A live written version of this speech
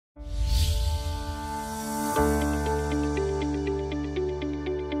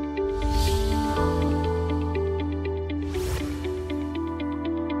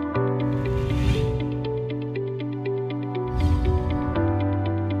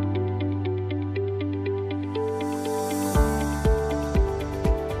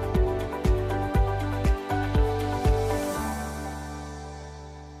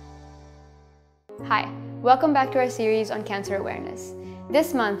Welcome back to our series on cancer awareness.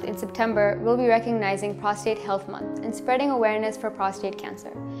 This month, in September, we'll be recognizing Prostate Health Month and spreading awareness for prostate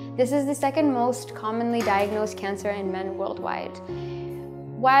cancer. This is the second most commonly diagnosed cancer in men worldwide.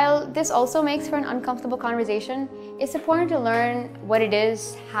 While this also makes for an uncomfortable conversation, it's important to learn what it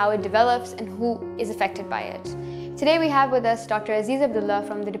is, how it develops, and who is affected by it. Today we have with us Dr. Aziz Abdullah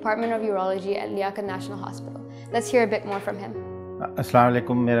from the Department of Urology at Liaquat National Hospital. Let's hear a bit more from him. अस्सलाम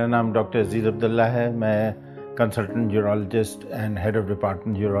वालेकुम, मेरा नाम doctor अजीज़ अब्दुल्ला है। मैं consultant urologist and head of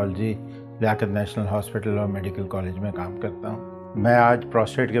department urology Liaquat national hospital और medical college में काम करता हूँ। मैं आज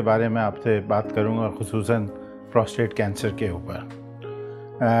प्रोस्टेट के बारे में आपसे बात करूँगा, खुसूसन प्रोस्टेट कैंसर के ऊपर।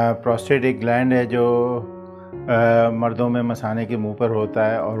 प्रोस्टेट एक ग्लैंड है जो मर्दों में मसाने के मुंह पर होता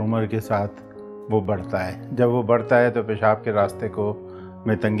है और उम्र के साथ वो बढ़ता है। जब वो बढ़ता है तो पेशाब के रास्ते को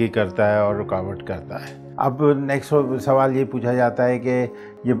में तंगी करता है और रुकावट करता है। अब नेक्स्ट सवाल ये पूछा जाता है कि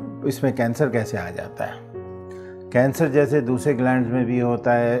ये इसमें कैंसर कैसे आ जाता है। कैंसर जैसे दूसरे ग्लैंड्स में भी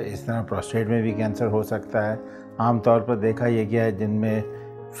होता है, इस तरह प्रोस्टेट में भी कैंसर हो सकता है। आमतौर पर देखा ये गया है जिनमें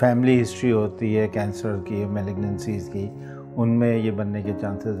फैमिली हिस्ट्री होती है कैंसर की, मैलिग्नेंसीज़ की, उनमें ये बनने के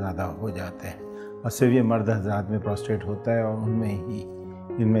चांसेस ज़्यादा हो जाते हैं। और सिर्फ मर्द हज़रात में प्रोस्टेट होता है और उनमें ही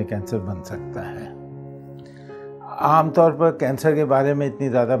इनमें कैंसर बन सकता है। आमतौर पर कैंसर के बारे में इतनी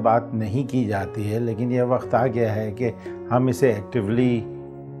ज़्यादा बात नहीं की जाती है, लेकिन यह वक्त आ गया है कि हम इसे एक्टिवली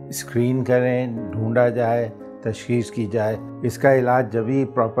स्क्रीन करें, ढूंढा जाए, तशख़ीस की जाए। इसका इलाज जब भी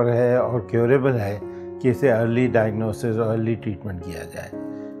प्रॉपर है और क्योरेबल है कि इसे अर्ली डायग्नोसिस और अर्ली ट्रीटमेंट किया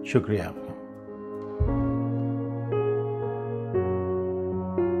जाए। शुक्रिया।